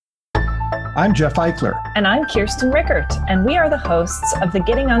I'm Jeff Eichler. And I'm Kirsten Rickert, and we are the hosts of the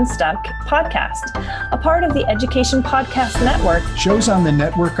Getting Unstuck podcast, a part of the Education Podcast Network. Shows on the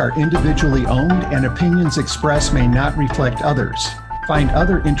network are individually owned, and opinions expressed may not reflect others. Find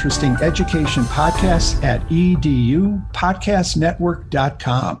other interesting education podcasts at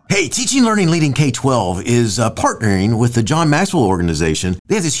edupodcastnetwork.com. Hey, Teaching, Learning, Leading K-12 is partnering with the John Maxwell Organization.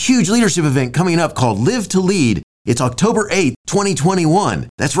 They have this huge leadership event coming up called Live to Lead. It's October 8th, 2021.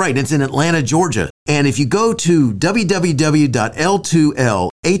 That's right, it's in Atlanta, Georgia. And if you go to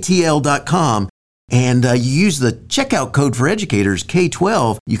www.l2latl.com and you use the checkout code for educators,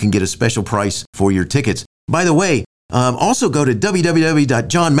 K12, you can get a special price for your tickets. By the way, also go to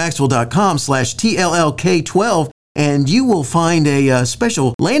www.johnmaxwell.com/TLLK12 and you will find a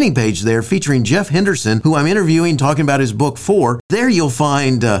special landing page there featuring Jeff Henderson, who I'm interviewing, talking about his book, 4. There you'll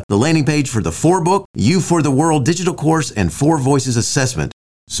find the landing page for the 4 book, You for the World digital course, and 4 Voices assessment.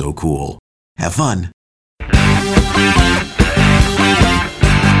 So cool. Have fun.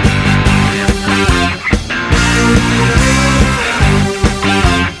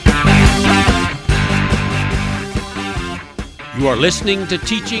 You are listening to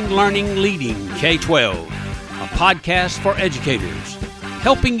Teaching, Learning, Leading K-12, a podcast for educators,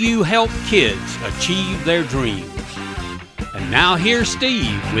 helping you help kids achieve their dreams. And now here's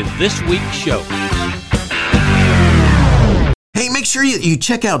Steve with this week's show. Hey, make sure you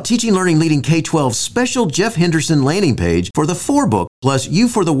check out Teaching, Learning, Leading K-12's special Jeff Henderson landing page for the 4 book plus You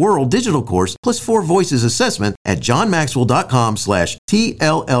for the World digital course plus 4 Voices assessment at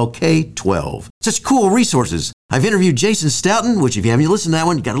johnmaxwell.com/TLLK12. Such cool resources. I've interviewed Jason Stoughton, which if you haven't listened to that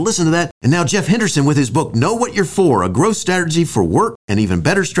one, you got to listen to that. And now Jeff Henderson with his book, Know What You're For, a growth strategy for work and even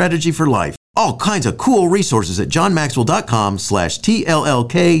better strategy for life. All kinds of cool resources at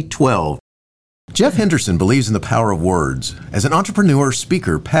johnmaxwell.com/TLLK12. Jeff Henderson believes in the power of words. As an entrepreneur,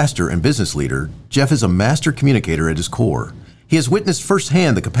 speaker, pastor, and business leader, Jeff is a master communicator at his core. He has witnessed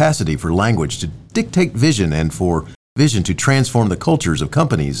firsthand the capacity for language to dictate vision and for vision to transform the cultures of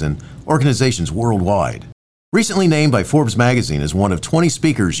companies and organizations worldwide. Recently named by Forbes magazine as one of 20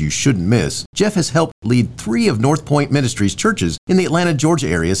 speakers you shouldn't miss, Jeff has helped lead 3 of North Point Ministries churches in the Atlanta, Georgia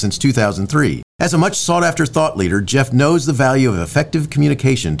area since 2003. As a much sought-after thought leader, Jeff knows the value of effective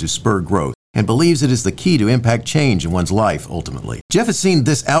communication to spur growth and believes it is the key to impact change in one's life ultimately. Jeff has seen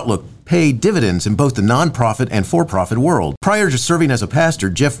this outlook pay dividends in both the nonprofit and for-profit world. Prior to serving as a pastor,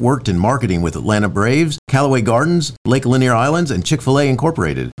 Jeff worked in marketing with Atlanta Braves, Callaway Gardens, Lake Lanier Islands, and Chick-fil-A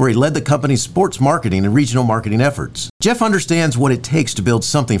Incorporated, where he led the company's sports marketing and regional marketing efforts. Jeff understands what it takes to build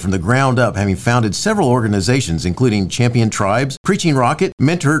something from the ground up, having founded several organizations including Champion Tribes, Preaching Rocket,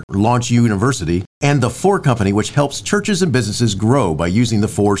 Mentor Launch University, and the 4 Company, which helps churches and businesses grow by using the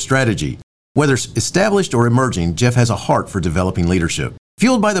 4 strategy. Whether established or emerging, Jeff has a heart for developing leadership.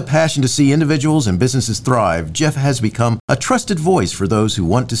 Fueled by the passion to see individuals and businesses thrive, Jeff has become a trusted voice for those who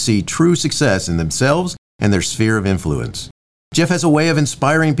want to see true success in themselves and their sphere of influence. Jeff has a way of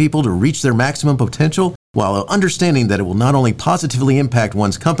inspiring people to reach their maximum potential while understanding that it will not only positively impact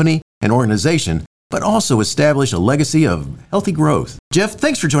one's company and organization, but also establish a legacy of healthy growth. Jeff,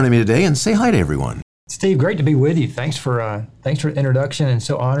 thanks for joining me today, and say hi to everyone. Steve, great to be with you. Thanks for the introduction, and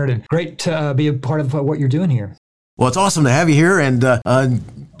so honored and great to be a part of what you're doing here. Well, it's awesome to have you here, and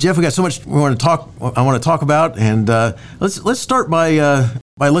Jeff, we got so much I want to talk about, and let's start by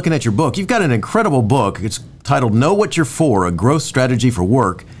looking at your book. You've got an incredible book. It's titled "Know What You're For: A Growth Strategy for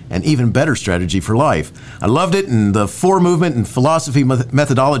Work and Even Better Strategy for Life." I loved it, and the 4 movement and philosophy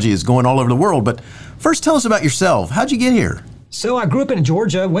methodology is going all over the world. But first, tell us about yourself. How'd you get here? So I grew up in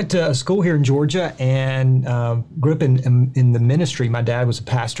Georgia, went to school here in Georgia, and grew up in the ministry. My dad was a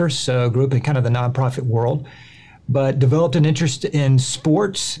pastor, so grew up in kind of the nonprofit world, but developed an interest in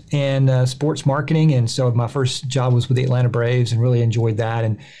sports and sports marketing. And so my first job was with the Atlanta Braves, and really enjoyed that.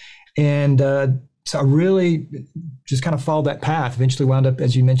 And so I really just kind of followed that path. Eventually wound up,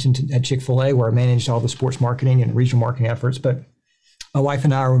 as you mentioned, at Chick-fil-A, where I managed all the sports marketing and regional marketing efforts. But my wife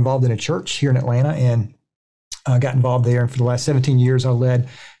and I were involved in a church here in Atlanta, and got involved there, and for the last 17 years,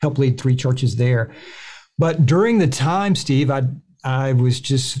 helped lead 3 churches there. But during the time, Steve, I was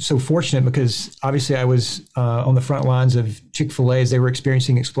just so fortunate because obviously I was on the front lines of Chick-fil-A as they were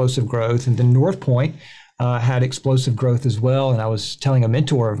experiencing explosive growth, and then North Point had explosive growth as well. And I was telling a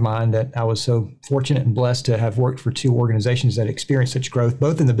mentor of mine that I was so fortunate and blessed to have worked for 2 organizations that experienced such growth,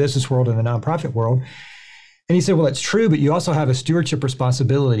 both in the business world and the nonprofit world. And he said, well, it's true, but you also have a stewardship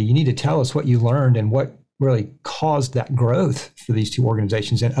responsibility. You need to tell us what you learned and what really caused that growth for these 2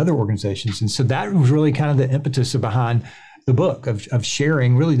 organizations and other organizations. And so that was really kind of the impetus behind the book of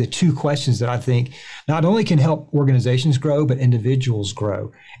sharing really the two questions that I think not only can help organizations grow, but individuals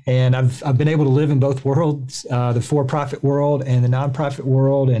grow. And I've been able to live in both worlds, the for-profit world and the nonprofit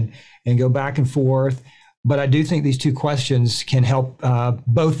world, and go back and forth. But I do think these two questions can help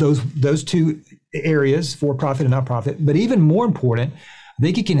both those two areas, for-profit and nonprofit. But even more important, I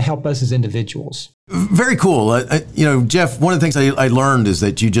think it can help us as individuals. Very cool. Jeff, one of the things I learned is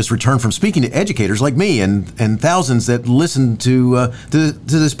that you just returned from speaking to educators like me and thousands that listen to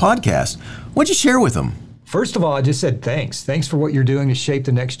this podcast. What'd you share with them? First of all, I just said thanks. Thanks for what you're doing to shape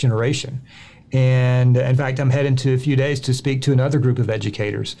the next generation. And in fact, I'm heading to a few days to speak to another group of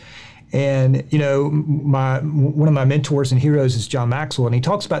educators. And, one of my mentors and heroes is John Maxwell, and he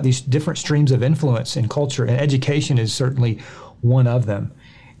talks about these different streams of influence in culture, and education is certainly one of them.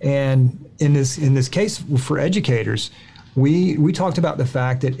 And in this case for educators, we talked about the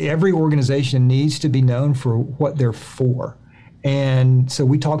fact that every organization needs to be known for what they're for. And so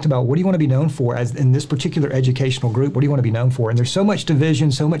we talked about, what do you want to be known for as in this particular educational group? What do you want to be known for? And there's so much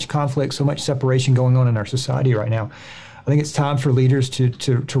division, so much conflict, so much separation going on in our society right now. I think it's time for leaders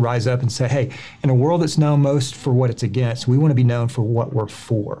to rise up and say, hey, in a world that's known most for what it's against, we want to be known for what we're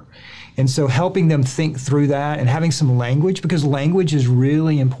for. And so helping them think through that and having some language, because language is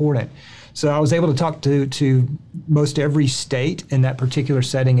really important. So I was able to talk to most every state in that particular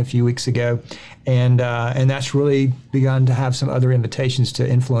setting a few weeks ago, and that's really begun to have some other invitations to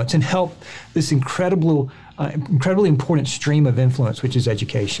influence and help this incredibly important stream of influence, which is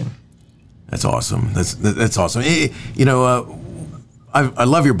education. That's awesome. That's awesome. I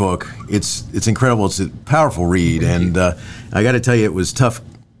love your book. It's incredible. It's a powerful read, and I got to tell you, it was tough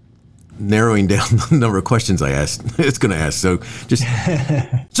narrowing down the number of questions I asked. It's going to ask. So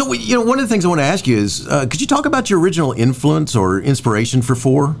one of the things I want to ask you is, could you talk about your original influence or inspiration for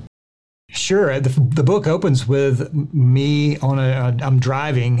FOR? Sure. The book opens with me I'm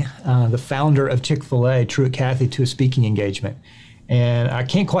driving the founder of Chick-fil-A, Truett Cathy, to a speaking engagement. And I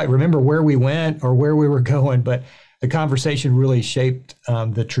can't quite remember where we went or where we were going, but the conversation really shaped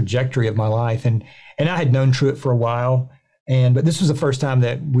the trajectory of my life. And I had known Truett for a while, but this was the first time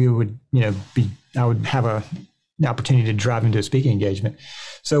that we would, I would have an opportunity to drive into a speaking engagement.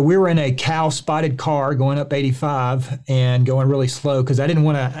 So we were in a cow-spotted car going up 85 and going really slow because I didn't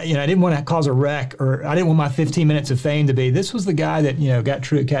want to cause a wreck, or I didn't want my 15 minutes of fame to be, this was the guy that, got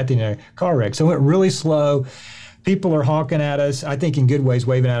Truett Cathy in a car wreck. So it went really slow. People are honking at us, I think in good ways,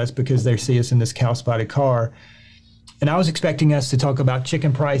 waving at us because they see us in this cow-spotted car. And I was expecting us to talk about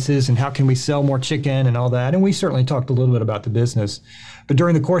chicken prices and how can we sell more chicken and all that. And we certainly talked a little bit about the business. But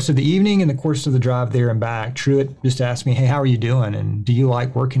during the course of the evening and the course of the drive there and back, Truett just asked me, hey, how are you doing? And do you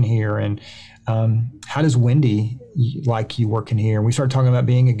like working here? And how does Wendy like you working here? And we started talking about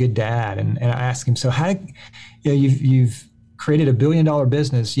being a good dad. And I asked him, so how, you've created $1 billion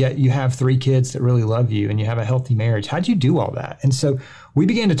business, yet you have 3 kids that really love you and you have a healthy marriage. How'd you do all that? And so we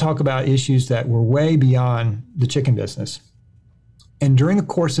began to talk about issues that were way beyond the chicken business. And during the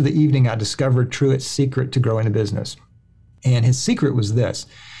course of the evening, I discovered Truett's secret to growing the business. And his secret was this,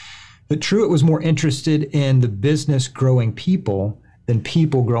 that Truett was more interested in the business growing people than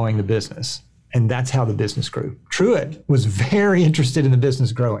people growing the business. And that's how the business grew. Truett was very interested in the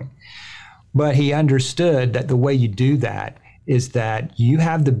business growing, but he understood that the way you do that is that you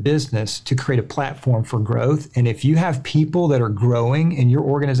have the business to create a platform for growth. And if you have people that are growing in your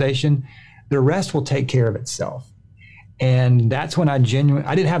organization, the rest will take care of itself. And that's when I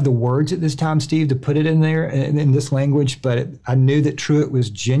didn't have the words at this time, Steve, to put it in there in this language, but I knew that Truett was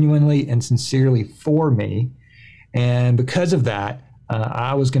genuinely and sincerely for me. And because of that,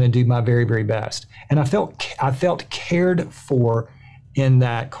 I was going to do my very, very best. And I felt cared for in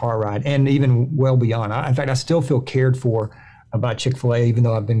that car ride, and even well beyond. In fact, I still feel cared for by Chick-fil-A, even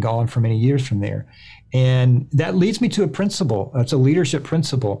though I've been gone for many years from there. And that leads me to a principle. It's a leadership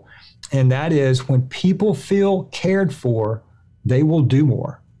principle. And that is, when people feel cared for, they will do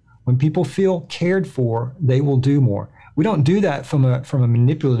more. When people feel cared for, they will do more. We don't do that from a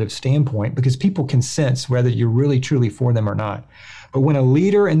manipulative standpoint, because people can sense whether you're really truly for them or not. But when a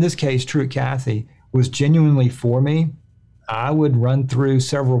leader, in this case, Truett Cathy, was genuinely for me, I would run through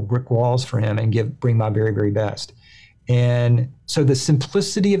several brick walls for him and bring my very, very best. And so the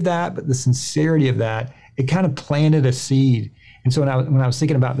simplicity of that, but the sincerity of that, it kind of planted a seed. And so when I was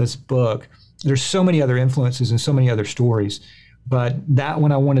thinking about this book, there's so many other influences and so many other stories, but that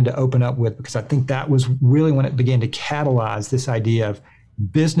one I wanted to open up with, because I think that was really when it began to catalyze this idea of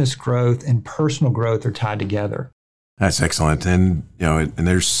business growth and personal growth are tied together. That's excellent. And, and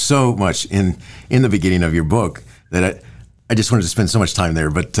there's so much in the beginning of your book that I just wanted to spend so much time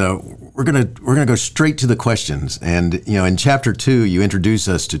there, but we're gonna go straight to the questions. And in Chapter 2, you introduce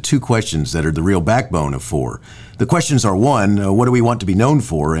us to 2 questions that are the real backbone of 4. The questions are 1, what do we want to be known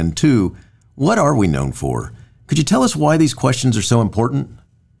for? And 2, what are we known for? Could you tell us why these questions are so important?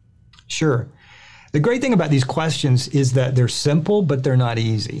 Sure. The great thing about these questions is that they're simple, but they're not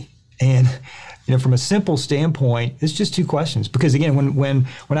easy. And from a simple standpoint, it's just 2 questions. Because again, when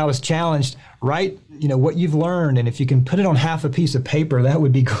I was challenged, write what you've learned, and if you can put it on half a piece of paper, that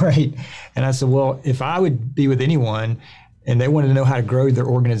would be great. And I said, well, if I would be with anyone and they wanted to know how to grow their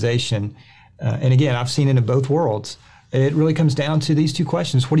organization, and again, I've seen it in both worlds, it really comes down to these 2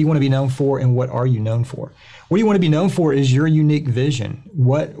 questions. What do you want to be known for, and what are you known for? What you want to be known for is your unique vision.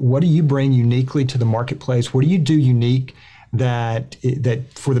 What do you bring uniquely to the marketplace? What do you do unique that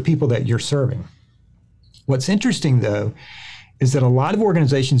for the people that you're serving? What's interesting, though, is that a lot of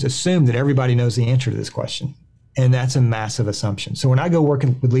organizations assume that everybody knows the answer to this question, and that's a massive assumption. So when I go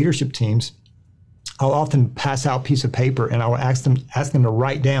working with leadership teams, I'll often pass out a piece of paper, and I'll ask them to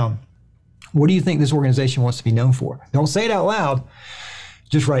write down, what do you think this organization wants to be known for? Don't say it out loud,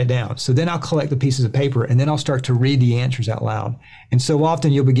 just write it down. So then I'll collect the pieces of paper, and then I'll start to read the answers out loud. And so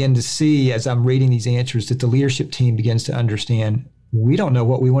often you'll begin to see, as I'm reading these answers, that the leadership team begins to understand, we don't know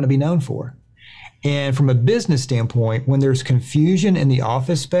what we want to be known for. And from a business standpoint, when there's confusion in the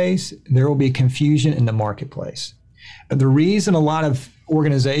office space, there will be confusion in the marketplace. The reason a lot of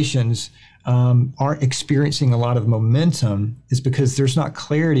organizations aren't experiencing a lot of momentum is because there's not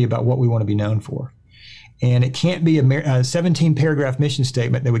clarity about what we want to be known for. And it can't be a 17-paragraph mission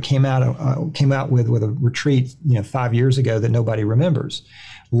statement that we came out with a retreat 5 years ago that nobody remembers.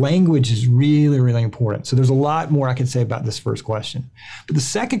 Language is really, really important. So there's a lot more I can say about this first question. But the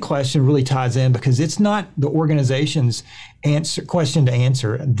second question really ties in because it's not the organization's question to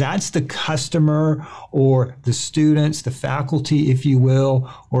answer. That's the customer or the students, the faculty, if you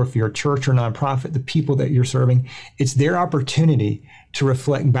will, or if you're a church or nonprofit, the people that you're serving. It's their opportunity to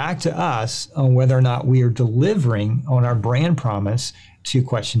reflect back to us on whether or not we are delivering on our brand promise to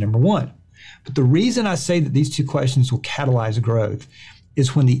question number 1. But the reason I say that these 2 questions will catalyze growth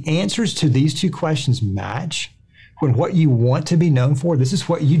is when the answers to these 2 questions match, when what you want to be known for, this is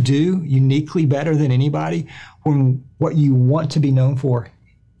what you do uniquely better than anybody, when what you want to be known for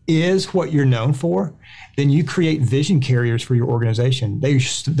is what you're known for, then you create vision carriers for your organization.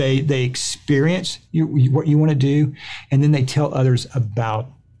 They experience what you want to do, and then they tell others about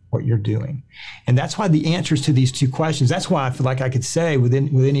what you're doing. And that's why the answers to these 2 questions, that's why I feel like I could say with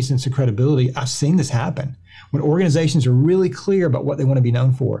any sense of credibility, I've seen this happen. When organizations are really clear about what they want to be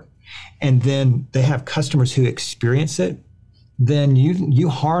known for, and then they have customers who experience it, then you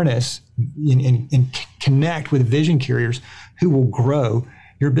harness and connect with vision carriers who will grow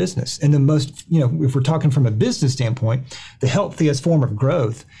your business. And the most, if we're talking from a business standpoint, the healthiest form of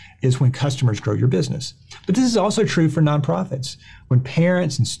growth is when customers grow your business. But this is also true for nonprofits. When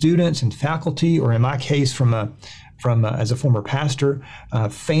parents and students and faculty, or in my case as a former pastor,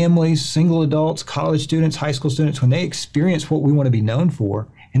 families, single adults, college students, high school students, when they experience what we want to be known for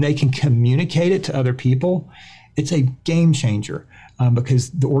and they can communicate it to other people, it's a game changer because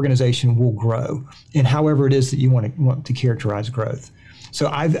the organization will grow. And however it is that you want to characterize growth. So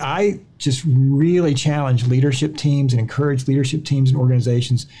I just really challenge leadership teams and encourage leadership teams and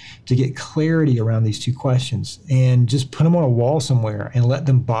organizations to get clarity around these 2 questions and just put them on a wall somewhere and let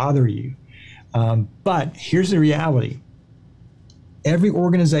them bother you. But here's the reality. Every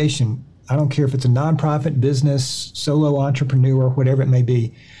organization, I don't care if it's a nonprofit, business, solo entrepreneur, whatever it may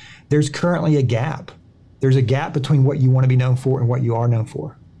be, there's currently a gap. There's a gap between what you want to be known for and what you are known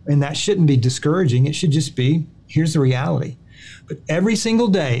for. And that shouldn't be discouraging. It should just be, here's the reality. But every single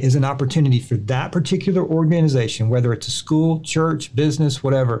day is an opportunity for that particular organization, whether it's a school, church, business,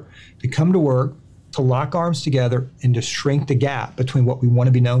 whatever, to come to work, to lock arms together and to shrink the gap between what we want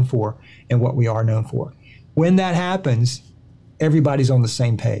to be known for and what we are known for. When that happens, everybody's on the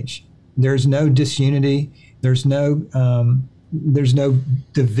same page. There's no disunity. There's no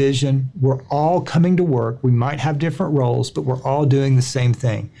division. We're all coming to work. We might have different roles, but we're all doing the same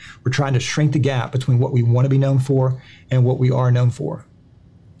thing. We're trying to shrink the gap between what we want to be known for and what we are known for.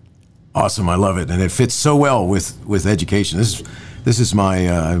 Awesome. I love it. And it fits so well with education. This is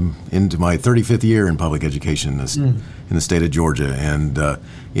I'm into my 35th year in public education in the state of Georgia. And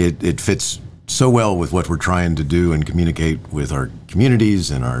it fits so well with what we're trying to do and communicate with our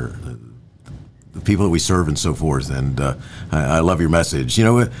communities and the people that we serve and so forth. And I love your message.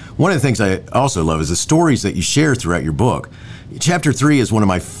 One of the things I also love is the stories that you share throughout your book. Chapter 3 is one of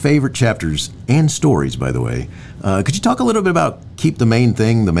my favorite chapters and stories, by the way. Could you talk a little bit about keep the main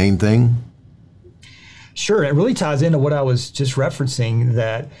thing the main thing? Sure. It really ties into what I was just referencing,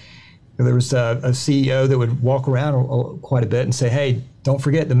 that there was a CEO that would walk around quite a bit and say, hey, don't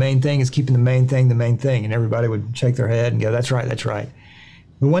forget the main thing is keeping the main thing. And everybody would shake their head and go, that's right.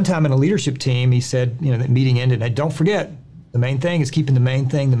 But one time in a leadership team, he said, the meeting ended, and don't forget, the main thing is keeping the main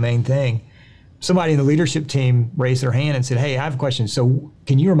thing. Somebody in the leadership team raised their hand and said, hey, I have a question. So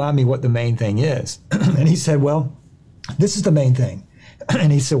can you remind me what the main thing is? And he said, well, this is the main thing.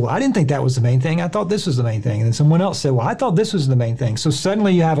 And he said, well, I didn't think that was the main thing. I thought this was the main thing. And then someone else said, well, I thought this was the main thing. So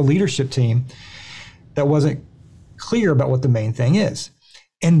suddenly you have a leadership team that wasn't clear about what the main thing is.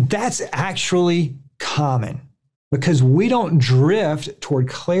 And that's actually common, because we don't drift toward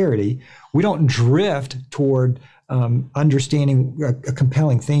clarity. We don't drift toward understanding a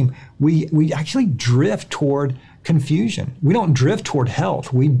compelling theme. We actually drift toward confusion. We don't drift toward health.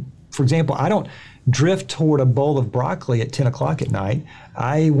 For example, I don't drift toward a bowl of broccoli at 10 o'clock at night.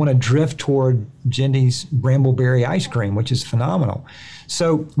 I want to drift toward Jenny's Brambleberry ice cream, which is phenomenal.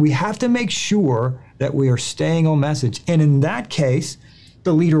 So we have to make sure that we are staying on message. And in that case,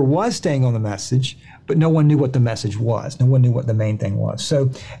 the leader was staying on the message, but no one knew what the message was. No one knew what the main thing was.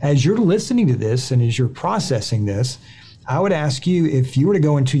 So as you're listening to this and as you're processing this, I would ask you, if you were to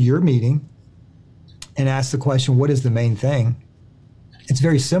go into your meeting and ask the question, what is the main thing? It's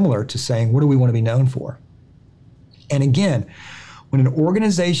very similar to saying, what do we want to be known for? And again, when an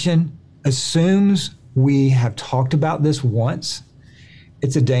organization assumes we have talked about this once,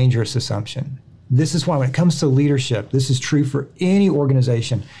 it's a dangerous assumption. This is why when it comes to leadership, this is true for any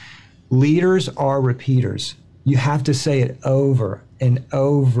organization. Leaders are repeaters. You have to say it over and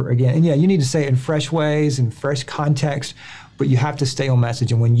over again. And yeah, you need to say it in fresh ways and fresh context, but you have to stay on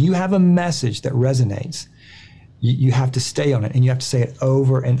message. And when you have a message that resonates, you have to stay on it, and you have to say it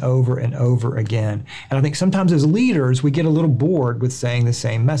over and over and over again. And I think sometimes as leaders, we get a little bored with saying the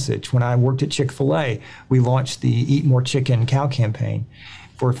same message. When I worked at Chick-fil-A, we launched the Eat More Chicken Cow campaign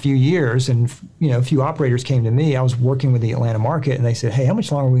for a few years, and a few operators came to me. I was working with the Atlanta market, and they said, hey, how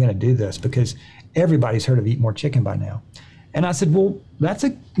much longer are we going to do this? Because everybody's heard of Eat More Chicken by now. And I said, well, that's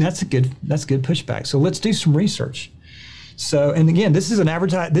good pushback. So let's do some research. So, and again, this is an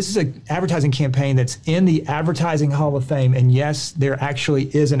advertising campaign that's in the Advertising Hall of Fame. And yes, there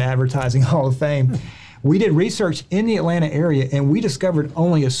actually is an Advertising Hall of Fame. We did research in the Atlanta area, and we discovered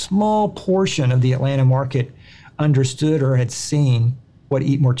only a small portion of the Atlanta market understood or had seen what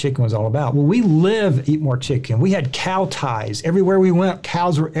Eat More Chicken was all about. Well, we live Eat More Chicken. We had cow ties. Everywhere we went,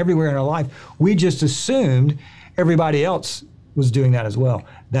 cows were everywhere in our life. We just assumed everybody else was doing that as well.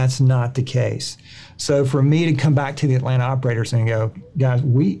 That's not the case. So for me to come back to the Atlanta operators and go, guys,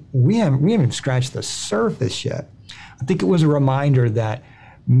 we haven't even scratched the surface yet. I think it was a reminder that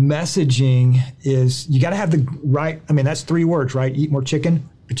messaging is, you got to have the right, that's 3 words, right? Eat more chicken,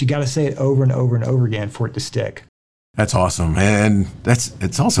 but you got to say it over and over and over again for it to stick. That's awesome. And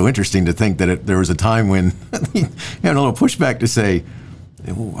it's also interesting to think that there was a time when you had a little pushback to say,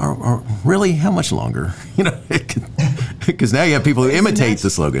 really, how much longer? Because now you have people who imitate the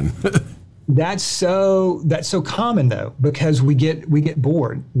slogan. That's so common though, because we get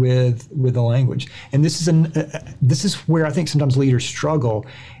bored with the language, and this is where I think sometimes leaders struggle,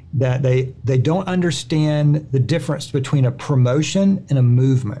 that they don't understand the difference between a promotion and a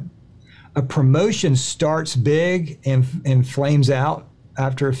movement. A promotion starts big and flames out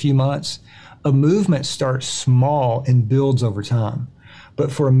after a few months. A movement starts small and builds over time. But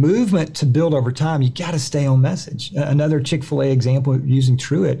for a movement to build over time, you got to stay on message. Another Chick-fil-A example using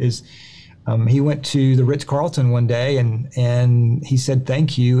Truett is, he went to the Ritz-Carlton one day and he said,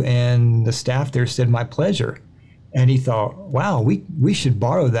 thank you. And the staff there said, my pleasure. And he thought, wow, we should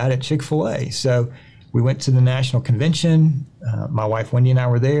borrow that at Chick-fil-A. So we went to the national convention. My wife, Wendy, and I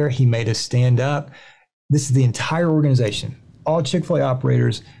were there. He made us stand up. This is the entire organization, all Chick-fil-A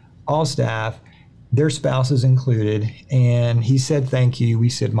operators, all staff, their spouses included. And he said, thank you. We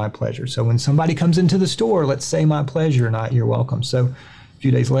said, my pleasure. So when somebody comes into the store, let's say my pleasure, not you're welcome. So a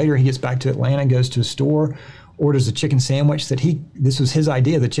few days later, he gets back to Atlanta, goes to a store, orders a chicken sandwich this was his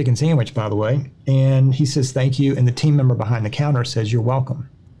idea, the chicken sandwich, by the way. And he says, thank you. And the team member behind the counter says, you're welcome.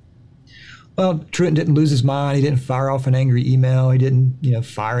 Well, Truett didn't lose his mind. He didn't fire off an angry email. He didn't,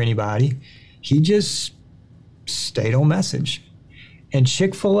 fire anybody. He just stayed on message. And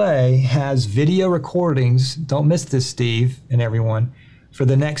Chick-fil-A has video recordings, don't miss this, Steve and everyone, for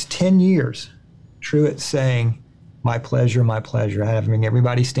the next 10 years, Truett saying, my pleasure, having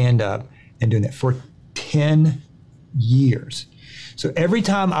everybody stand up and doing that for 10 years. So every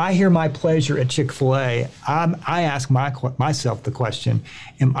time I hear my pleasure at Chick-fil-A, I ask myself the question,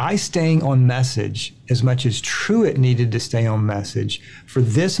 am I staying on message as much as Truett needed to stay on message for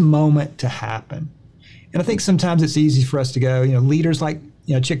this moment to happen? And I think sometimes it's easy for us to go, leaders like,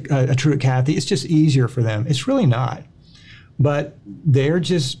 Truett Cathy, it's just easier for them. It's really not. But they're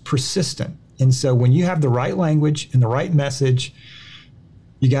just persistent. And so when you have the right language and the right message,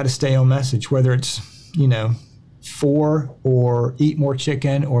 you got to stay on message, whether it's, for or eat more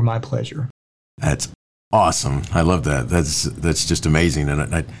chicken or my pleasure. That's awesome. I love that. That's just amazing.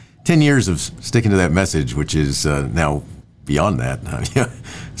 And 10 years of sticking to that message, which is now beyond that.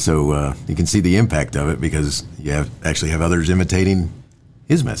 So you can see the impact of it because you actually have others imitating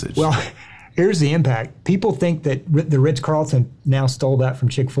his message. Well, here's the impact. People think that the Ritz-Carlton now stole that from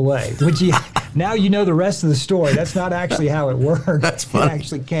Chick-fil-A, which now you know the rest of the story. That's not actually how it worked. That's funny. It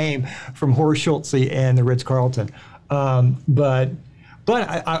actually came from Horst Schulze and the Ritz-Carlton. But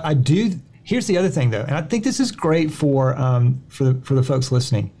I do. Here's the other thing, though, and I think this is great for the folks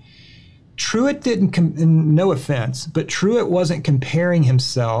listening. Truett didn't, no offense, but Truett wasn't comparing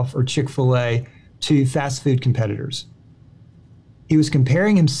himself or Chick-fil-A to fast food competitors. He was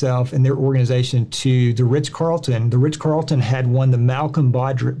comparing himself and their organization to the Ritz-Carlton. The Ritz-Carlton had won the Malcolm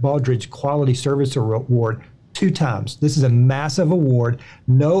Baldrige Quality Service Award 2 times. This is a massive award.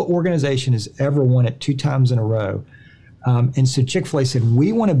 No organization has ever won it 2 times in a row. And so Chick-fil-A said,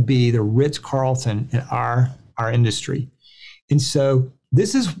 we want to be the Ritz-Carlton in our industry. And so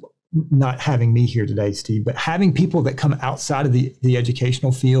this is not having me here today, Steve, but having people that come outside of the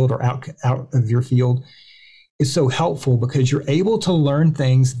educational field or out of your field is so helpful because you're able to learn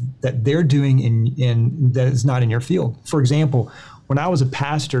things that they're doing in that is not in your field. For example, when I was a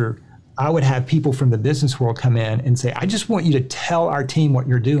pastor, I would have people from the business world come in and say, I just want you to tell our team what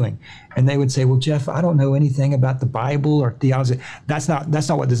you're doing. And they would say, well, Jeff, I don't know anything about the Bible or theology. That's not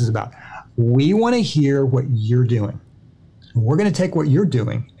what this is about. We want to hear what you're doing. And we're going to take what you're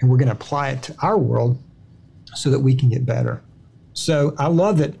doing and we're going to apply it to our world so that we can get better. So I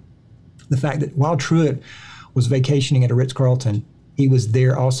love that the fact that while Truett was vacationing at a Ritz-Carlton, he was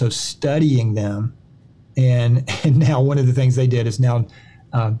there also studying them. And now one of the things they did is now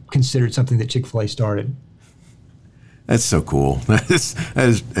considered something that Chick-fil-A started. That's so cool.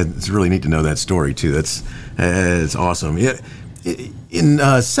 It's really neat to know that story too. That's awesome. Yeah. In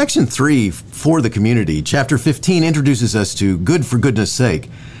section 3 for the community, chapter 15 introduces us to good for goodness sake.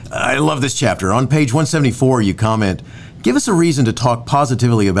 I love this chapter. On page 174, you comment, give us a reason to talk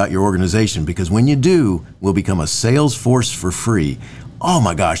positively about your organization because when you do, we'll become a sales force for free. Oh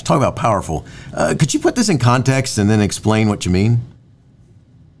my gosh, talk about powerful. Could you put this in context and then explain what you mean?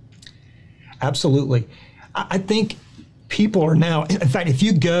 Absolutely. I think people are now, in fact, if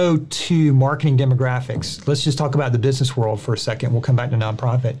you go to marketing demographics, let's just talk about the business world for a second. We'll come back to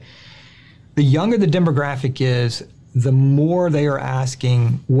nonprofit. The younger the demographic is, the more they are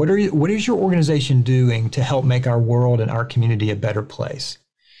asking, what is your organization doing to help make our world and our community a better place?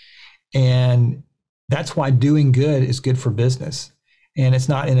 And that's why doing good is good for business. And it's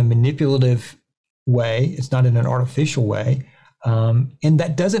not in a manipulative way. It's not in an artificial way. And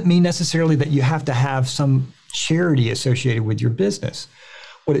that doesn't mean necessarily that you have to have some charity associated with your business.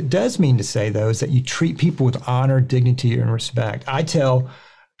 What it does mean to say, though, is that you treat people with honor, dignity, and respect. I tell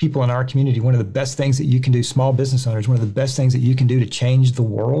people in our community, one of the best things that you can do, small business owners, one of the best things that you can do to change the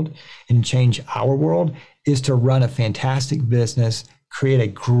world and change our world is to run a fantastic business, create a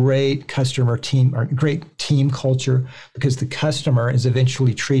great customer team or great team culture, because the customer is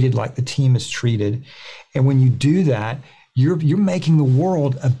eventually treated like the team is treated. And when you do that, you're making the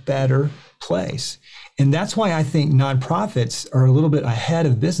world a better place. And that's why I think nonprofits are a little bit ahead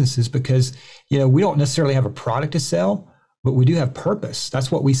of businesses because, we don't necessarily have a product to sell, but we do have purpose.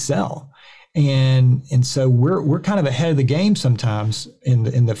 That's what we sell. And so we're kind of ahead of the game sometimes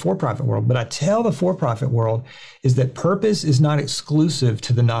in the for-profit world. But I tell the for-profit world is that purpose is not exclusive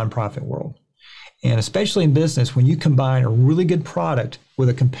to the nonprofit world. And especially in business, when you combine a really good product with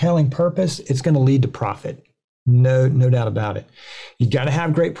a compelling purpose, it's going to lead to profit. No doubt about it. You got to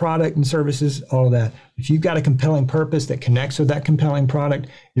have great product and services, all of that. If you've got a compelling purpose that connects with that compelling product,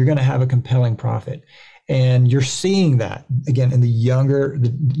 you're going to have a compelling profit. And you're seeing that again in the younger the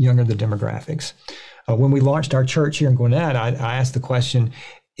demographics. When we launched our church here in Gwinnett, I asked the question,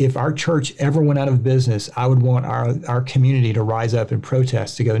 if our church ever went out of business, I would want our community to rise up and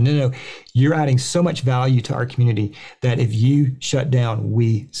protest, to go, no, you're adding so much value to our community that if you shut down,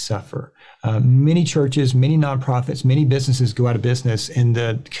 we suffer. Many churches, many nonprofits, many businesses go out of business and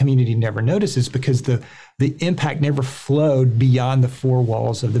the community never notices because the impact never flowed beyond the 4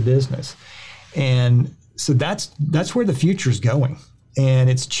 walls of the business. And so that's where the future is going. And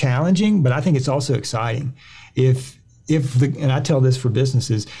it's challenging, but I think it's also exciting. And I tell this for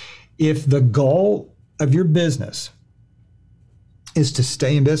businesses, if the goal of your business is to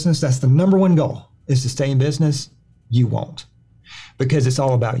stay in business, that's the number one goal, is to stay in business, you won't, because it's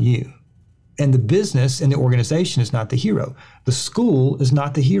all about you. And the business and the organization is not the hero. The school is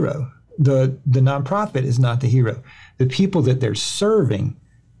not the hero. The nonprofit is not the hero. The people that they're serving,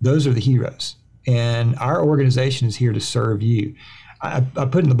 those are the heroes. And our organization is here to serve you. I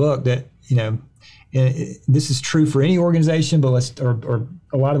put in the book that, this is true for any organization, but or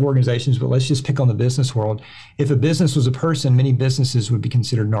a lot of organizations, but let's just pick on the business world. If a business was a person, many businesses would be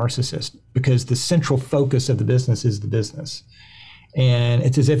considered narcissist, because the central focus of the business is the business. And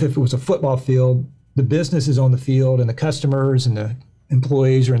it's as if it was a football field, the business is on the field and the customers and the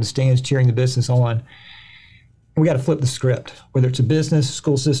employees are in the stands cheering the business on. We got to flip the script, whether it's a business,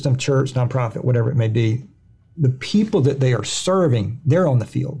 school system, church, nonprofit, whatever it may be. The people that they are serving, they're on the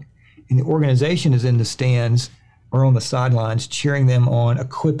field. And the organization is in the stands or on the sidelines, cheering them on,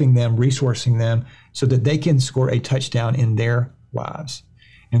 equipping them, resourcing them so that they can score a touchdown in their lives.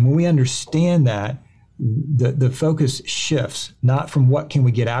 And when we understand that, the focus shifts, not from what can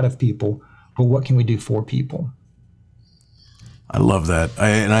we get out of people, but what can we do for people. I love that.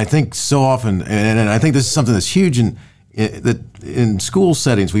 And I think so often, and I think this is something that's huge in school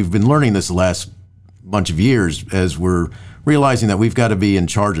settings. We've been learning this the last bunch of years as we're realizing that we've got to be in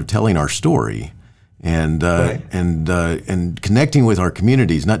charge of telling our story and Right. and connecting with our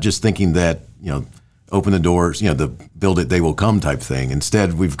communities, not just thinking that, open the doors, the build it, they will come type thing.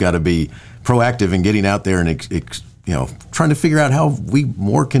 Instead, we've got to be proactive in getting out there and, trying to figure out how we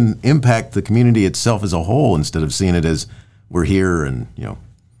more can impact the community itself as a whole, instead of seeing it as we're here and,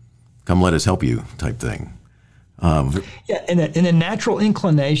 come let us help you type thing. Yeah, and a natural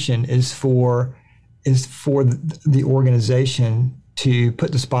inclination is for the organization to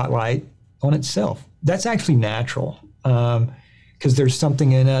put the spotlight on itself. That's actually natural, because there's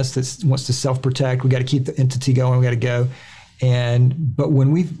something in us that wants to self-protect. We got to keep the entity going. We got to go. But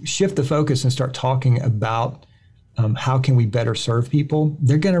when we shift the focus and start talking about how can we better serve people,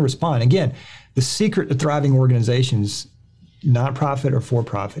 they're going to respond. Again, the secret to thriving organizations, nonprofit or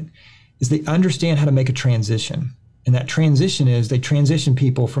for-profit, is they understand how to make a transition. And that transition is they transition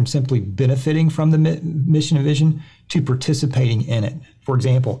people from simply benefiting from the mission and vision to participating in it. For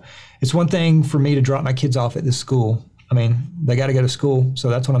example, it's one thing for me to drop my kids off at this school. I mean, they got to go to school, so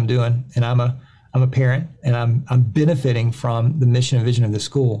that's what I'm doing. And I'm a parent, and I'm benefiting from the mission and vision of the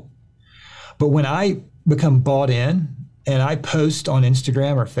school. But when I become bought in and I post on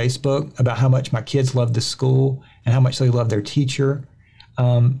Instagram or Facebook about how much my kids love the school and how much they love their teacher,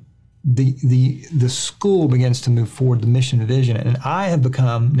 the school begins to move forward the mission and vision. And I have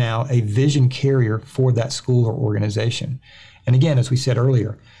become now a vision carrier for that school or organization. And again, as we said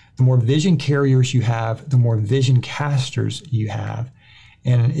earlier, the more vision carriers you have, the more vision casters you have.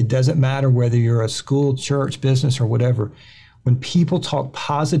 And it doesn't matter whether you're a school, church, business, or whatever. When people talk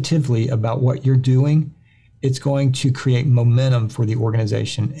positively about what you're doing, it's going to create momentum for the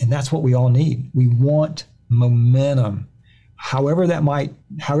organization. And that's what we all need. We want momentum. However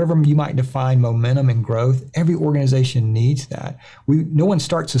you might define momentum and growth, every organization needs that. No one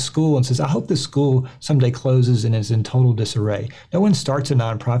starts a school and says, I hope this school someday closes and is in total disarray. No one starts a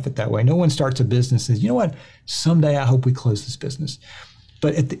nonprofit that way. No one starts a business and says, you know what, someday I hope we close this business.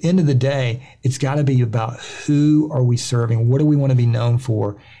 But at the end of the day, it's got to be about who are we serving? What do we want to be known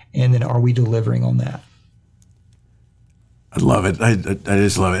for? And then are we delivering on that? I love it. I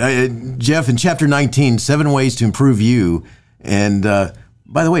just love it. Jeff, in chapter 19, 7 ways to improve you. And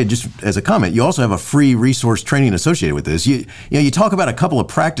by the way, just as a comment, you also have a free resource training associated with this. You talk about a couple of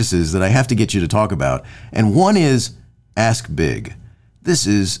practices that I have to get you to talk about. And one is ask big. This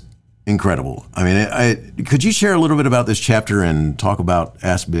is incredible. I mean, could you share a little bit about this chapter and talk about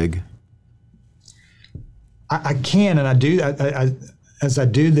ask big? I can, and I do. As I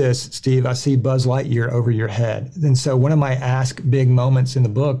do this, Steve, I see Buzz Lightyear over your head. And so one of my ask big moments in the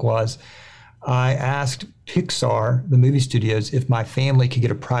book was I asked Pixar, the movie studios, if my family could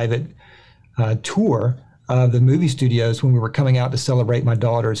get a private tour of the movie studios when we were coming out to celebrate my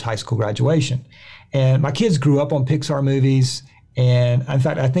daughter's high school graduation. And my kids grew up on Pixar movies. And in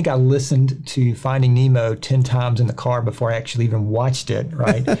fact, I think I listened to Finding Nemo 10 times in the car before I actually even watched it,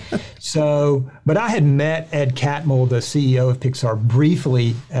 right? But I had met Ed Catmull, the CEO of Pixar,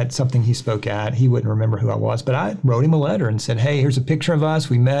 briefly at something he spoke at. He wouldn't remember who I was, but I wrote him a letter and said, hey, here's a picture of us.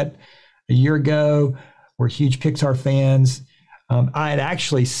 We met a year ago. We're huge Pixar fans. I had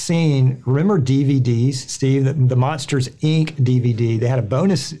actually seen, remember DVDs, Steve, the Monsters, Inc. DVD. They had a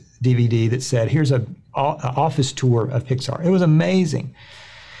bonus DVD that said, here's an office tour of Pixar. It was amazing.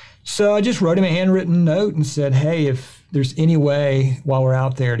 So I just wrote him a handwritten note and said, hey, if there's any way while we're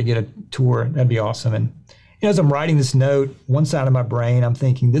out there to get a tour, that'd be awesome. as I'm writing this note, one side of my brain, I'm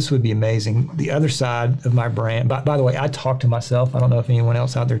thinking this would be amazing. The other side of my brain, by the way, I talk to myself. I don't know if anyone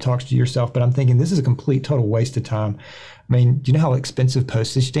else out there talks to yourself, but I'm thinking this is a complete, total waste of time. I mean, do you know how expensive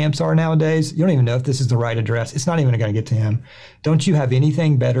postage stamps are nowadays? You don't even know if this is the right address. It's not even going to get to him. Don't you have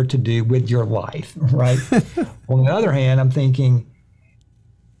anything better to do with your life, right? On the other hand, I'm thinking,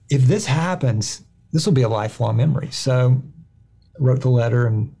 if this happens, this will be a lifelong memory. So I wrote the letter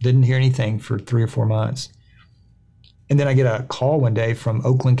and didn't hear anything for 3 or 4 months. And then I get a call one day from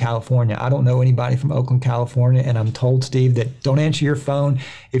Oakland, California. I don't know anybody from Oakland, California. And I'm told, Steve, that don't answer your phone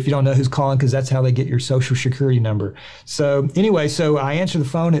if you don't know who's calling, because that's how they get your social security number. So anyway, so I answer the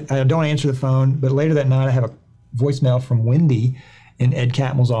phone. I don't answer the phone. But later that night, I have a voicemail from Wendy in Ed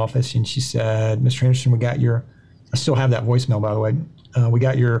Catmull's office. And she said, Mr. Henderson, we got your, I still have that voicemail, by the way. We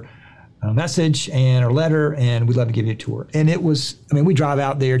got your message and our letter, and we'd love to give you a tour. And it was, I mean, we drive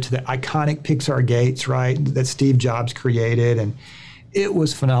out there to the iconic Pixar gates, right, that Steve Jobs created, and it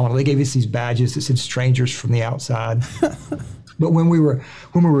was phenomenal. They gave us these badges that said "Strangers from the Outside." But when we were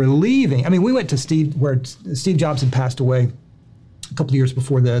leaving, I mean, we went to where Steve Jobs had passed away a couple of years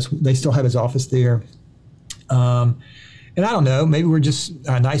before this. They still have his office there. And I don't know, maybe we're just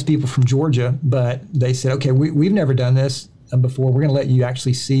nice people from Georgia, but they said, okay, we've never done this before. We're going to let you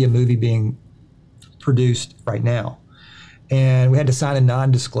actually see a movie being produced right now. And we had to sign a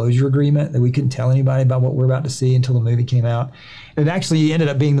non-disclosure agreement that we couldn't tell anybody about what we're about to see until the movie came out. And it actually ended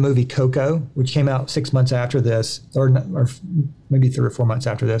up being the movie Coco, which came out 6 months after this, or maybe 3 or 4 months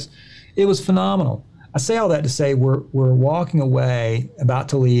after this. It was phenomenal. I say all that to say we're walking away, about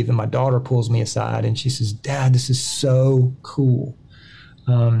to leave, and my daughter pulls me aside and she says, "Dad, this is so cool."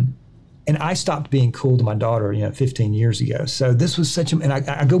 And I stopped being cool to my daughter, 15 years ago. So this was and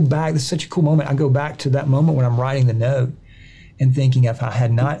I go back, this is such a cool moment. I go back to that moment when I'm writing the note and thinking, if I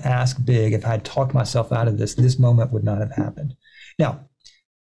had not asked big, if I had talked myself out of this moment would not have happened. Now,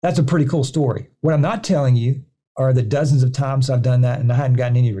 that's a pretty cool story. What I'm not telling you are the dozens of times I've done that and I hadn't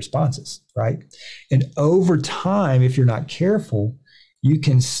gotten any responses, right? And over time, if you're not careful, you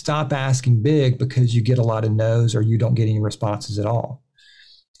can stop asking big because you get a lot of no's or you don't get any responses at all.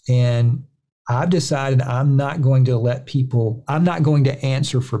 And I've decided I'm not going to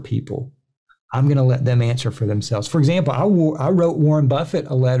answer for people. I'm going to let them answer for themselves. For example, I wrote Warren Buffett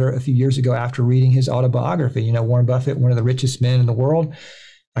a letter a few years ago after reading his autobiography. Warren Buffett, one of the richest men in the world.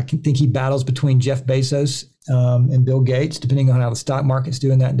 I think he battles between Jeff Bezos and Bill Gates, depending on how the stock market's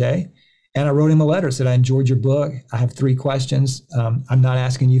doing that day. And I wrote him a letter, said, I enjoyed your book. I have 3 questions. I'm not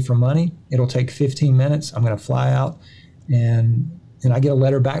asking you for money. It'll take 15 minutes. I'm going to fly out. And I get a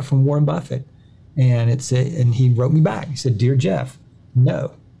letter back from Warren Buffett. And he wrote me back. He said, "Dear Jeff,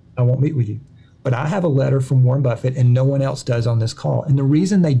 no, I won't meet with you. But I have a letter from Warren Buffett and no one else does on this call." And the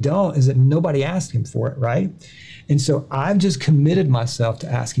reason they don't is that nobody asked him for it, right? And so I've just committed myself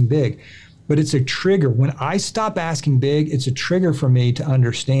to asking big. But it's a trigger. When I stop asking big, it's a trigger for me to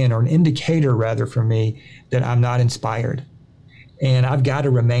understand, or an indicator rather for me, that I'm not inspired. And I've got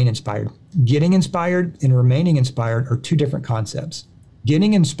to remain inspired. Getting inspired and remaining inspired are 2 different concepts.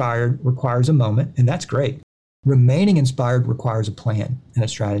 Getting inspired requires a moment, and that's great. Remaining inspired requires a plan and a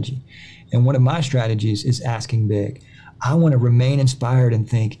strategy. And one of my strategies is asking big. I want to remain inspired and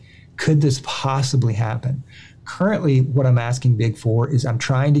think, could this possibly happen? Currently, what I'm asking big for is I'm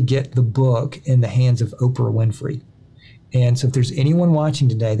trying to get the book in the hands of Oprah Winfrey. And so if there's anyone watching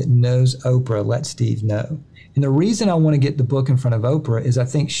today that knows Oprah, let Steve know. And the reason I want to get the book in front of Oprah is I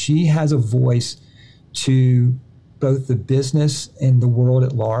think she has a voice to both the business and the world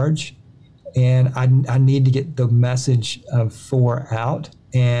at large. And I need to get the message of 4 out.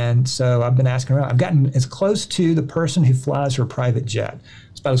 And so I've been asking around. I've gotten as close to the person who flies her private jet.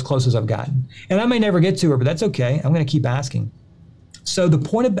 It's about as close as I've gotten. And I may never get to her, but that's okay. I'm going to keep asking. So the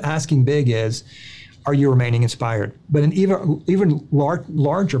point of asking big is, are you remaining inspired? But an even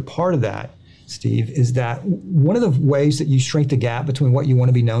larger part of that, Steve, is that one of the ways that you shrink the gap between what you want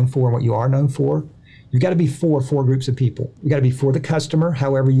to be known for and what you are known for, you've got to be for 4 groups of people. You got to be for the customer,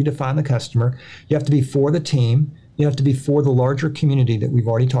 however you define the customer. You have to be for the team. You have to be for the larger community that we've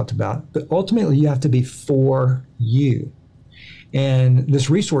already talked about. But ultimately, you have to be for you. And this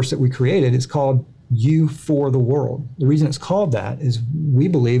resource that we created is called You for the World. The reason it's called that is we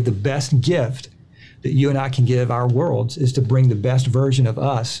believe the best gift that you and I can give our worlds is to bring the best version of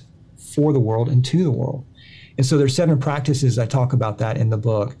us for the world and to the world. And so there's 7 practices. I talk about that in the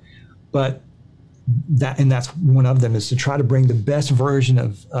book. But that's one of them, is to try to bring the best version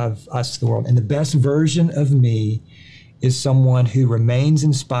of us to the world. And the best version of me is someone who remains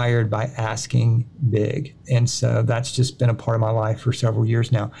inspired by asking big. And so that's just been a part of my life for several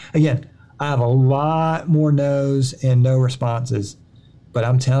years now. Again, I have a lot more no's and no responses, but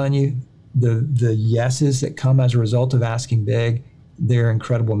I'm telling you, the yeses that come as a result of asking big, they're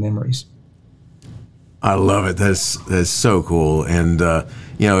incredible memories. I love it. That's so cool. And,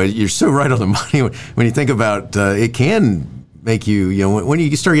 you're so right on the money when you think about it can make you, when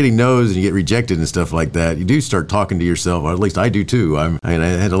you start getting no's and you get rejected and stuff like that, you do start talking to yourself, or at least I do too. I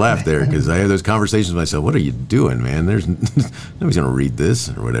had to laugh there because I have those conversations with myself. What are you doing, man? There's nobody's going to read this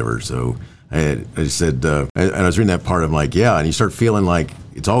or whatever. So I just said, and I was reading that part, I'm like, yeah, and you start feeling like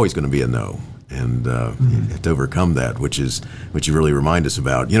it's always going to be a no. And you have to overcome that, which you really remind us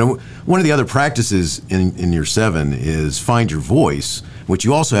about. One of the other practices in year 7 is find your voice, which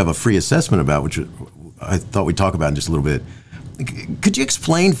you also have a free assessment about, which I thought we'd talk about in just a little bit. Could you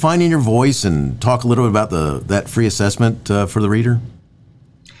explain finding your voice and talk a little bit about that free assessment for the reader?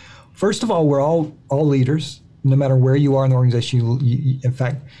 First of all, we're all leaders, no matter where you are in the organization. In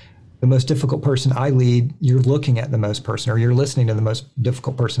fact, the most difficult person I lead, you're looking at the most person, or you're listening to the most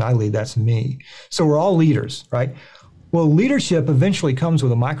difficult person I lead, that's me. So we're all leaders, right? Well, leadership eventually comes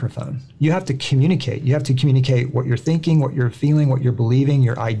with a microphone. You have to communicate. You have to communicate what you're thinking, what you're feeling, what you're believing,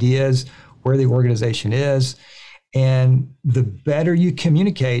 your ideas, where the organization is. And the better you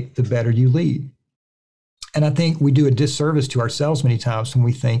communicate, the better you lead. And I think we do a disservice to ourselves many times when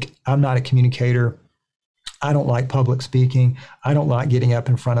we think, I'm not a communicator. I don't like public speaking. I don't like getting up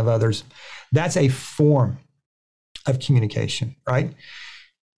in front of others. That's a form of communication, right?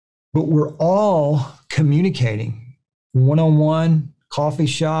 But we're all communicating one-on-one, coffee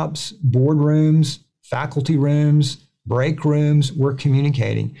shops, boardrooms, faculty rooms, break rooms. We're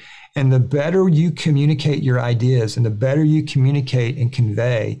communicating. And the better you communicate your ideas and the better you communicate and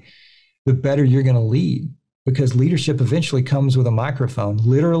convey, the better you're going to lead, because leadership eventually comes with a microphone,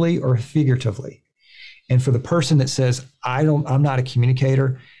 literally or figuratively. And for the person that says, I'm not a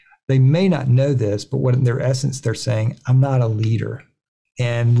communicator, they may not know this, but what in their essence they're saying, I'm not a leader.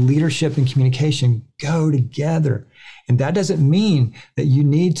 And leadership and communication go together. And that doesn't mean that you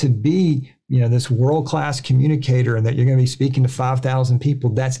need to be this world-class communicator and that you're going to be speaking to 5,000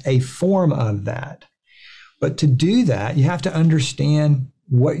 people. That's a form of that. But to do that, you have to understand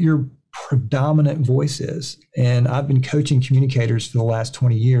what your predominant voice is. And I've been coaching communicators for the last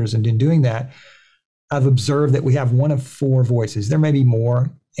 20 years. And in doing that, I've observed that we have one of 4 voices. There may be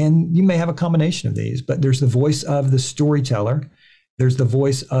more, and you may have a combination of these, but there's the voice of the storyteller, there's the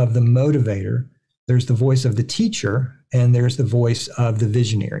voice of the motivator, there's the voice of the teacher, and there's the voice of the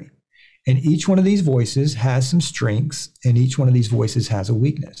visionary. And each one of these voices has some strengths, and each one of these voices has a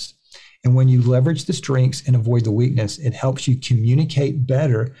weakness. And when you leverage the strengths and avoid the weakness, it helps you communicate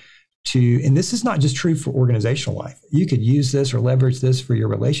better and this is not just true for organizational life. You could use this or leverage this for your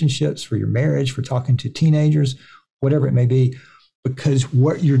relationships, for your marriage, for talking to teenagers, whatever it may be, because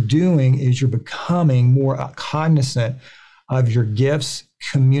what you're doing is you're becoming more cognizant of your gifts,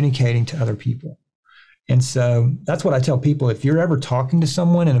 communicating to other people. And so that's what I tell people. If you're ever talking to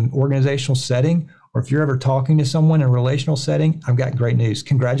someone in an organizational setting, or if you're ever talking to someone in a relational setting, I've got great news.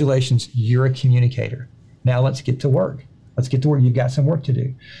 Congratulations, you're a communicator. Now let's get to work. Let's get to work. You've got some work to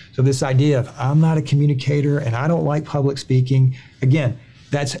do. So this idea of I'm not a communicator and I don't like public speaking, again,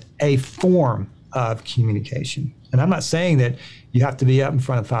 that's a form of communication. And I'm not saying that you have to be up in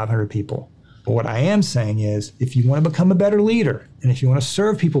front of 500 people. But what I am saying is if you want to become a better leader and if you want to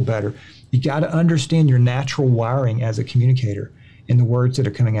serve people better, you got to understand your natural wiring as a communicator in the words that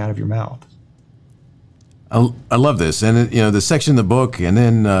are coming out of your mouth. I love this, and the section in the book, and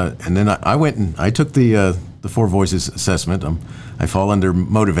then I went and I took the 4 voices assessment. I fall under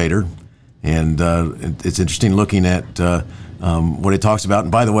motivator, and it's interesting looking at what it talks about.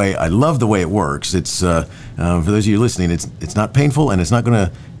 And by the way, I love the way it works. It's for those of you listening, it's not painful, and it's not going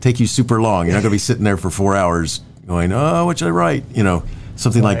to take you super long. You're not going to be sitting there for 4 hours going, oh, what should I write?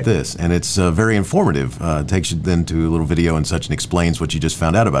 Something like this, and it's very informative. It takes you then to a little video and such, and explains what you just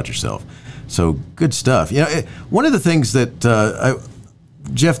found out about yourself. So good stuff. One of the things that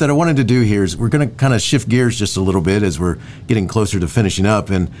Jeff, that I wanted to do here is we're going to kind of shift gears just a little bit as we're getting closer to finishing up,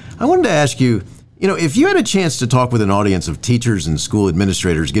 and I wanted to ask you, if you had a chance to talk with an audience of teachers and school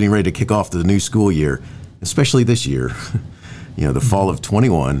administrators getting ready to kick off the new school year, especially this year, the fall of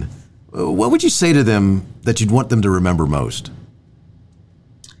 21, what would you say to them that you'd want them to remember most?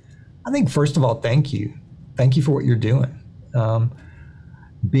 I think, first of all, thank you. Thank you for what you're doing.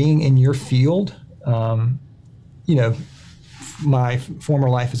 Being in your field, my former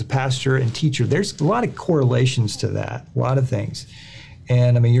life as a pastor and teacher, there's a lot of correlations to that, a lot of things.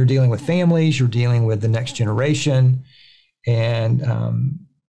 And you're dealing with families, you're dealing with the next generation, and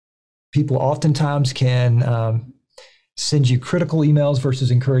people oftentimes can sends you critical emails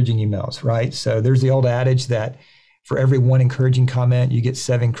versus encouraging emails, right? So there's the old adage that for every one encouraging comment, you get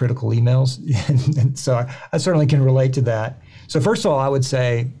 7 critical emails. And so I certainly can relate to that. So first of all, I would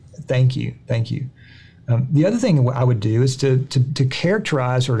say, thank you. The other thing I would do is to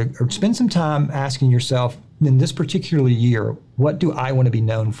characterize or spend some time asking yourself, in this particular year, what do I want to be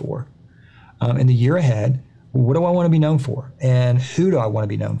known for? In the year ahead, what do I want to be known for? And who do I want to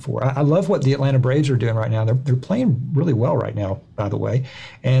be known for? I love what the Atlanta Braves are doing right now. They're playing really well right now, by the way.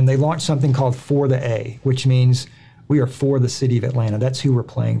 And they launched something called For the A, which means we are for the city of Atlanta. That's who we're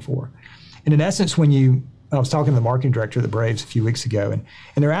playing for. And in essence, I was talking to the marketing director of the Braves a few weeks ago, and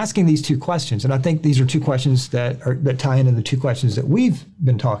they're asking these 2 questions. And I think these are 2 questions that tie into the 2 questions that we've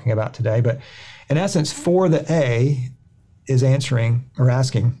been talking about today. But in essence, For the A is answering or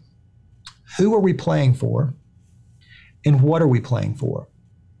asking, who are we playing for? And what are we playing for?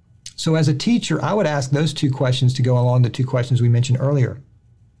 So as a teacher, I would ask those 2 questions to go along the 2 questions we mentioned earlier.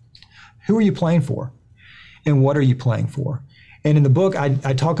 Who are you playing for? And what are you playing for? And in the book, I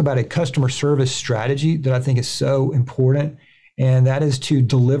talk about a customer service strategy that I think is so important, and that is to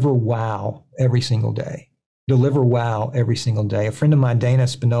deliver wow every single day. Deliver wow every single day. A friend of mine, Dana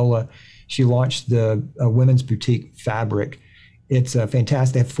Spinola, she launched the women's boutique Fabric. It's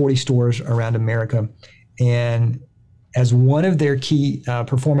fantastic. They have 40 stores around America. And as one of their key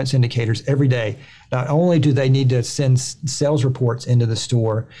performance indicators every day, not only do they need to send sales reports into the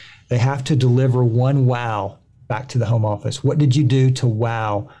store, they have to deliver one wow back to the home office. What did you do to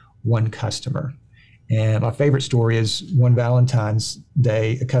wow one customer? And my favorite story is one Valentine's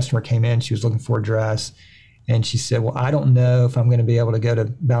Day, a customer came in, she was looking for a dress, and she said, well, I don't know if I'm going to be able to go to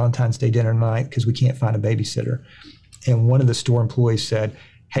Valentine's Day dinner tonight because we can't find a babysitter. And one of the store employees said,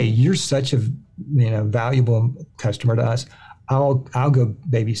 hey, you're such a valuable customer to us. I'll go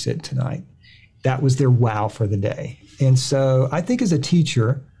babysit tonight. That was their wow for the day. And so I think as a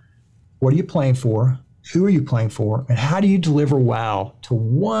teacher, what are you playing for? Who are you playing for? And how do you deliver wow to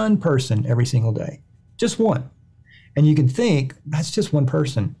one person every single day? Just one. And you can think, that's just one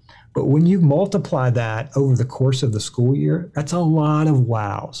person. But when you multiply that over the course of the school year, that's a lot of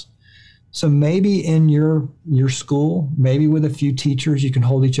wows. So maybe in your school, maybe with a few teachers, you can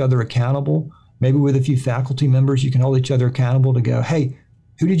hold each other accountable. Maybe with a few faculty members, you can hold each other accountable to go, hey,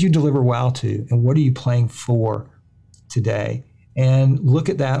 who did you deliver wow to? And what are you playing for today? And look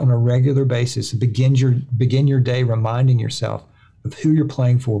at that on a regular basis. Begin your day reminding yourself of who you're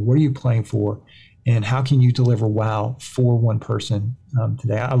playing for, what are you playing for, and how can you deliver wow for one person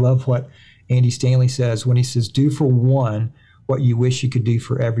today. I love what Andy Stanley says when he says, do for one what you wish you could do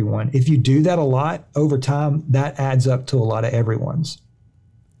for everyone. If you do that a lot over time, that adds up to a lot of everyone's.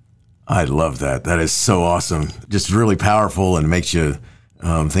 I love that. That is so awesome. Just really powerful and makes you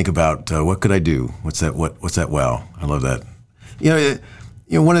think about what could I do? What's that wow? I love that. You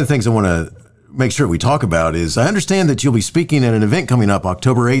know, one of the things I want to make sure we talk about is I understand that you'll be speaking at an event coming up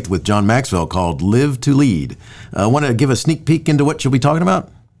October 8th with John Maxwell called Live to Lead. Want to give a sneak peek into what you'll be talking about?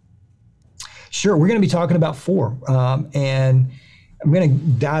 Sure. We're going to be talking about 4. And I'm going to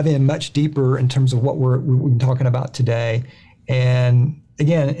dive in much deeper in terms of what we've been talking about today. And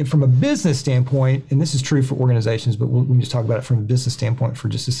again, from a business standpoint, and this is true for organizations, but we'll just talk about it from a business standpoint for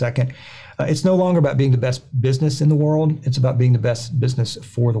just a second. It's no longer about being the best business in the world. It's about being the best business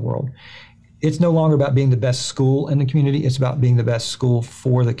for the world. It's no longer about being the best school in the community. It's about being the best school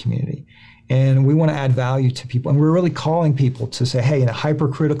for the community. And we want to add value to people. And we're really calling people to say, hey, in a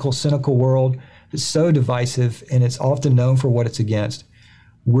hypercritical, cynical world that's so divisive and it's often known for what it's against,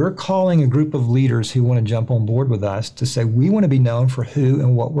 we're calling a group of leaders who want to jump on board with us to say we want to be known for who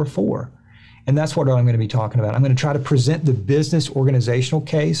and what we're for. And that's what I'm going to be talking about. I'm going to try to present the business organizational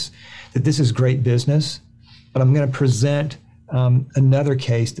case that this is great business, but I'm going to present another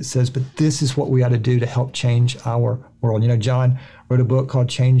case that says, but this is what we ought to do to help change our world. You know, John wrote a book called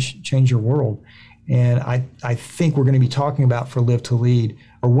Change Your World. And I think we're going to be talking about for Live to Lead,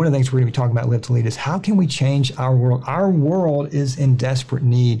 or one of the things we're going to be talking about Live to Lead is how can we change our world? Our world is in desperate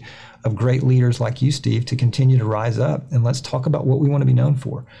need of great leaders like you, Steve, to continue to rise up. And let's talk about what we want to be known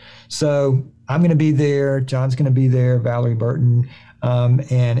for. So I'm going to be there. John's going to be there. Valerie Burton and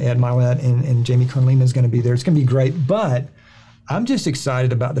Ed Milet and Jamie Kernlima is going to be there. It's going to be great. But I'm just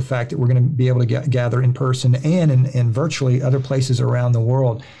excited about the fact that we're going to be able to gather in person and virtually other places around the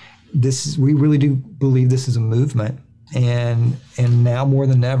world. We really do believe this is a movement, and now more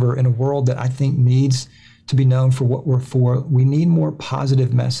than ever in a world that I think needs to be known for what we're for, we need more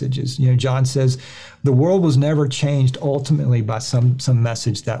positive messages. You know, John says the world was never changed ultimately by some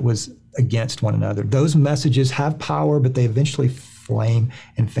message that was against one another. Those messages have power, but they eventually flame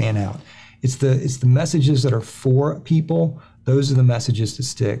and fan out. it's the messages that are for people. Those are the messages that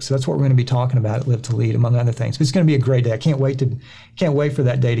stick. So that's what we're going to be talking about at Live to Lead, among other things. But it's going to be a great day. I can't wait for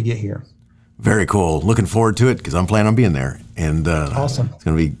that day to get here. Very cool. Looking forward to it because I'm planning on being there, and awesome. It's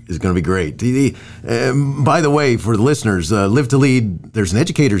going to be great. By the way, for the listeners, Live to Lead, there's an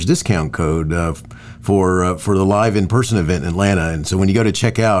educator's discount code for the live in-person event in Atlanta, and so when you go to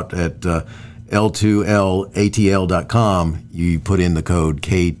check out at L2LATL.com, you put in the code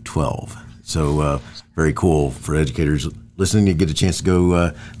K12. So very cool for educators listening. You get a chance to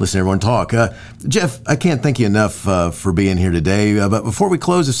go listen to everyone talk. Jeff, I can't thank you enough for being here today. But before we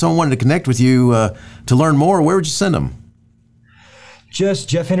close, if someone wanted to connect with you to learn more, where would you send them? Just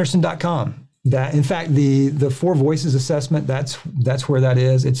jeffhenderson.com. That, in fact, the Four Voices assessment, that's where that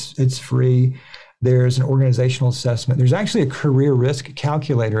is. It's free. There's an organizational assessment. There's actually a career risk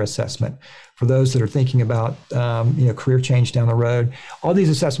calculator assessment for those that are thinking about career change down the road. All these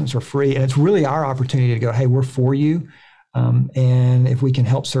assessments are free, and it's really our opportunity to go, hey, we're for you, and if we can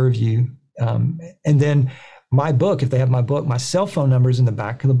help serve you. And then my book, if they have my book, my cell phone number is in the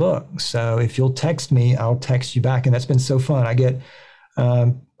back of the book. So if you'll text me, I'll text you back, and that's been so fun. I get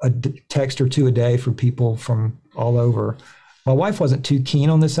a text or two a day from people from all over. My wife wasn't too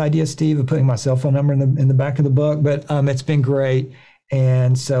keen on this idea, Steve, of putting my cell phone number in the back of the book, but it's been great.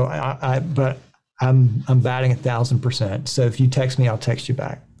 And so I'm batting 1,000%. So if you text me, I'll text you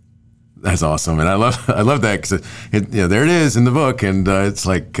back. That's awesome, and I love that because there it is in the book, and it's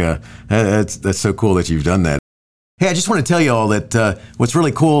like that's so cool that you've done that. Hey, I just want to tell you all that what's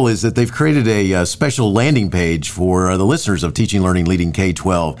really cool is that they've created a special landing page for the listeners of Teaching, Learning, Leading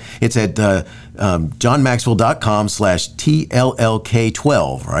K-12. It's at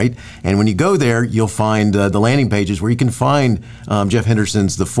johnmaxwell.com/TLLK12, right? And when you go there, you'll find the landing pages where you can find Jeff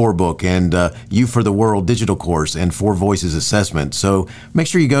Henderson's The Four book and You for the World digital course and Four Voices assessment. So make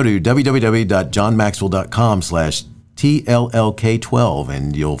sure you go to www.johnmaxwell.com/TLLK12,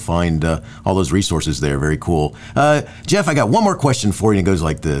 and you'll find all those resources there. Very cool. Jeff, I got one more question for you, and it goes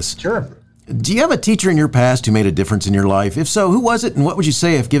like this. Sure. Do you have a teacher in your past who made a difference in your life? If so, who was it, and what would you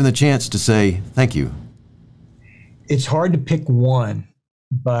say if given the chance to say thank you? It's hard to pick one,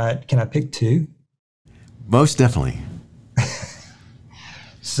 but can I pick two? Most definitely.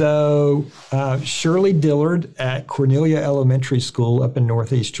 So Shirley Dillard at Cornelia Elementary School up in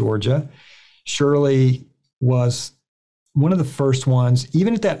Northeast Georgia. Shirley was one of the first ones,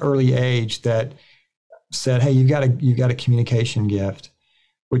 even at that early age, that said, "Hey, you've got a communication gift,"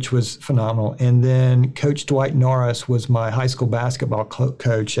 which was phenomenal. And then Coach Dwight Norris was my high school basketball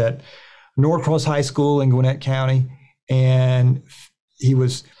coach at Norcross High School in Gwinnett County, and he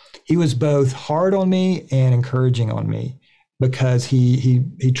was both hard on me and encouraging on me because he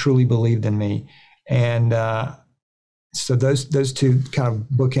truly believed in me. And so those two kind of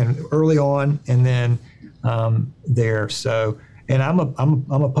bookend early on, and then there. So, and I'm a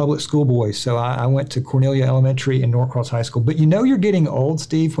public school boy, so I went to Cornelia Elementary and Norcross High School. But you're getting old,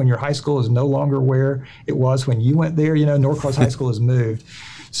 Steve, when your high school is no longer where it was when you went there. Norcross High School has moved.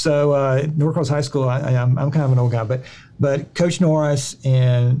 So Norcross High School, I'm kind of an old guy, but Coach Norris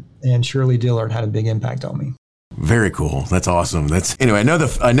and Shirley Dillard had a big impact on me. Very cool. That's awesome. Anyway. I know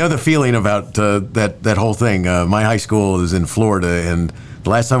the feeling about that whole thing. My high school is in Florida, and the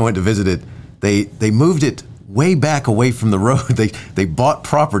last time I went to visit it, they moved it way back away from the road. They bought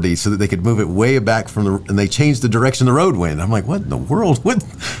property so that they could move it way back and they changed the direction the road went. I'm like, what in the world?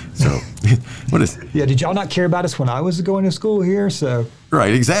 Yeah, did y'all not care about us when I was going to school here? So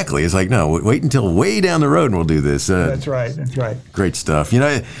right, exactly. It's like, no, wait until way down the road and we'll do this. That's right. Great stuff.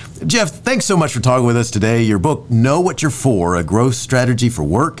 Jeff, thanks so much for talking with us today. Your book, Know What You're For, A Growth Strategy for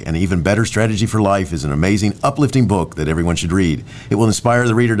Work and an Even Better Strategy for Life, is an amazing, uplifting book that everyone should read. It will inspire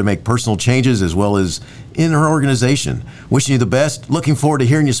the reader to make personal changes as well as in her organization. Wishing you the best. Looking forward to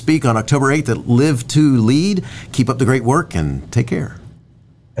hearing you speak on October 8th at Live to Lead. Keep up the great work and take care.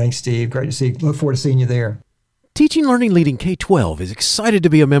 Thanks, Steve. Great to see you. Look forward to seeing you there. Teaching, Learning, Leading K-12 is excited to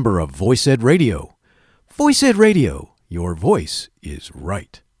be a member of Voice Ed Radio. Voice Ed Radio, your voice is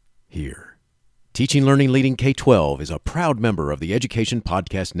right here. Teaching, Learning, Leading K-12 is a proud member of the Education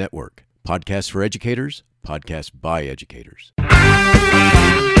Podcast Network. Podcasts for educators, podcasts by educators.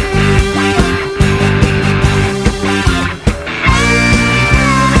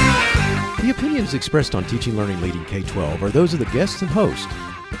 The opinions expressed on Teaching, Learning, Leading K-12 are those of the guests and host.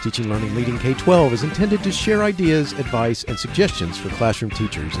 Teaching, Learning, Leading K-12 is intended to share ideas, advice, and suggestions for classroom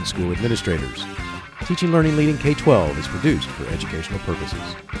teachers and school administrators. Teaching, Learning, Leading K-12 is produced for educational purposes.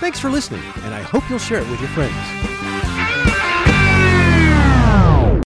 Thanks for listening, and I hope you'll share it with your friends.